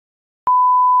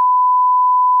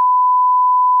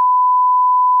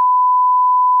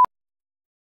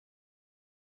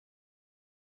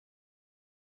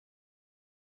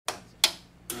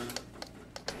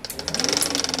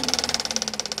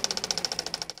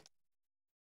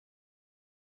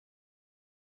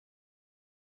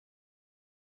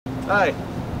Hi,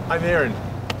 I'm Aryn.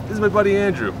 This is my buddy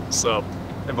Andrew. What's up?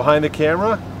 And behind the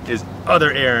camera is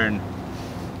other Aryn.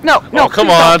 No, oh, come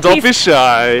on, don't be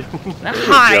shy.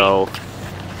 Hi. Go.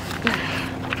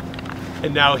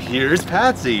 And now here's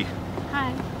Patsy.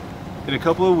 Hi. In a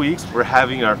couple of weeks, we're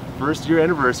having our first year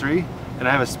anniversary, and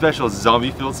I have a special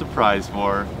zombie-filled surprise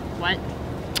for her. What?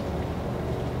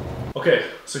 Okay,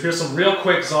 so here's some real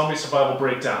quick zombie survival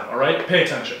breakdown, alright? Pay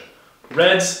attention.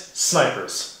 Reds,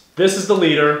 snipers. This is the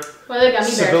leader. What are the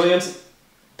gummy Civilians.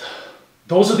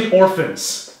 Those are the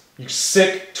orphans. You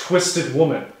sick, twisted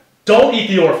woman. Don't eat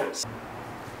the orphans.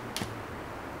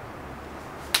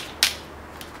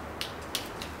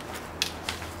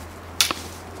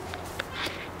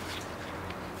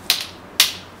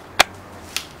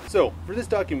 So, for this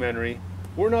documentary,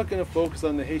 we're not going to focus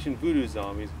on the Haitian voodoo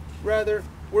zombies. Rather,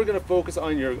 we're going to focus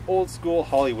on your old school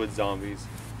Hollywood zombies.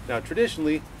 Now,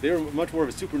 traditionally, they were much more of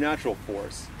a supernatural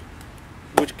force,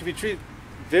 which can be treated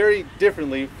very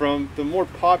differently from the more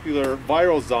popular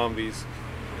viral zombies,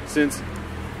 since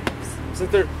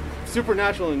they're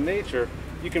supernatural in nature.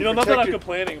 You can not that I'm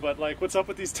complaining, but like, what's up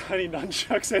with these tiny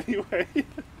nunchucks anyway?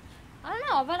 I don't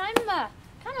know, but I'm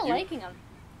kind of liking them.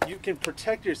 You can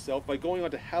protect yourself by going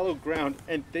onto hallowed ground,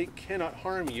 and they cannot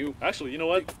harm you. Actually, you know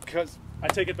what? Because I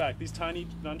take it back. These tiny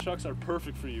nunchucks are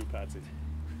perfect for you, Patsy.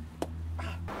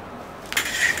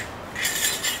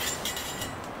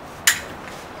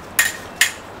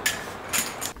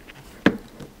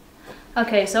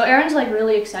 Okay, so Aryn's like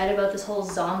really excited about this whole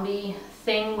zombie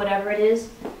thing, whatever it is,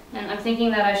 and I'm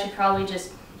thinking that I should probably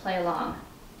just play along.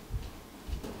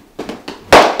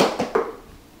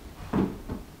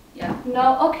 Yeah,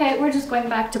 no, okay, we're just going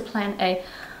back to plan A.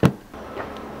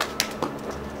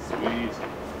 sweet.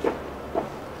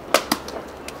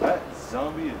 That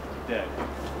zombie is dead.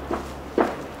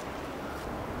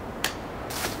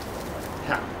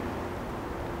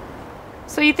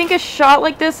 So you think a shot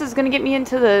like this is going to get me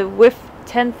into the WIFF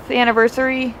 10th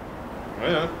anniversary? Oh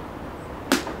yeah.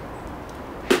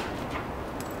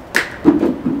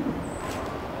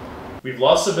 We've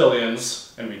lost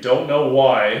civilians, and we don't know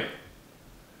why,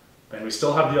 and we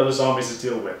still have the other zombies to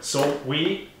deal with. So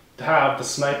we have the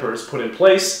snipers put in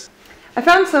place. I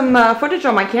found some footage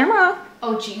on my camera.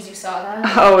 Oh jeez, you saw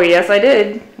that? Oh yes, I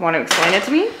did. Want to explain it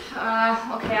to me? Okay,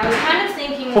 I was kind of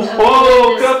thinking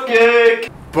Oh, cupcake!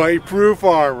 Bite-proof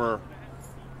armor.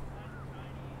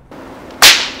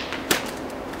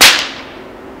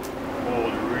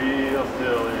 Hold real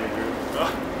still, Andrew.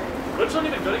 Which aren't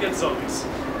even good against zombies.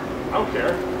 I don't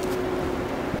care.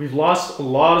 We've lost a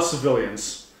lot of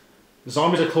civilians. The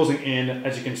zombies are closing in.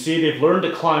 As you can see, they've learned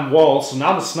to climb walls, so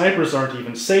now the snipers aren't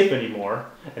even safe anymore.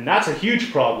 And that's a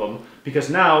huge problem, because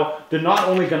now they're not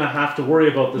only going to have to worry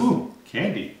about this... Ooh,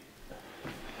 candy.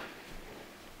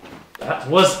 That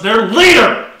was their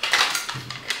leader!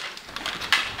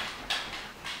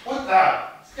 What the?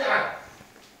 God.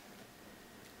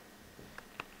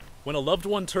 When a loved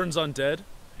one turns undead,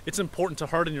 it's important to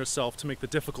harden yourself to make the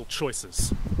difficult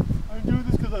choices. I'm doing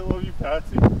this because I love you,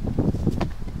 Patsy.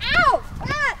 Ow!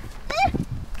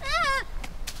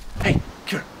 Hey,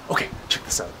 here, okay, check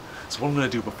this out. So what I'm going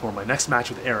to do before my next match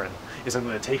with Aryn is I'm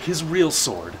going to take his real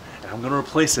sword and I'm going to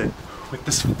replace it with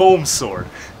this foam sword.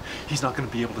 He's not going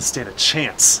to be able to stand a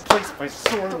chance. Place my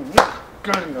sword and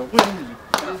gun in the wind.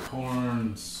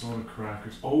 Corn, soda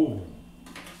crackers. Oh,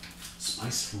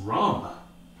 spiced rum.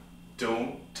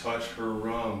 Don't touch her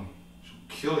rum. She'll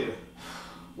kill you.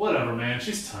 Whatever, man.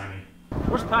 She's tiny.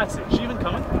 Where's Patsy? Is she even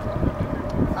coming?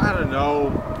 I don't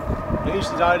know. Maybe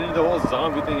she died into the whole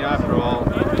zombie thing after all.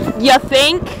 You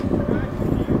think?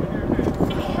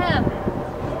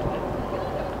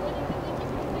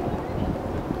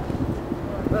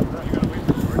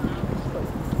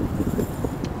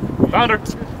 Found her.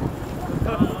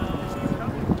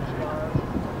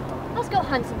 Let's go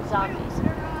hunt some zombies.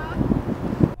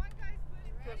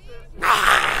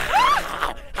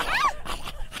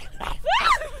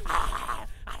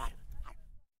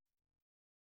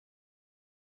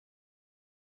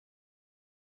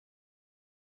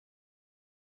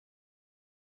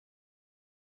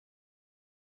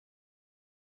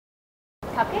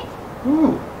 Cupcake?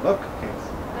 Ooh, love cupcakes.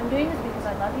 I'm doing this because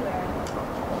I love you, Aryn.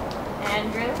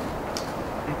 Andrew?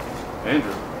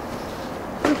 Andrew.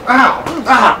 Ow!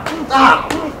 Ow!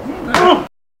 Ow!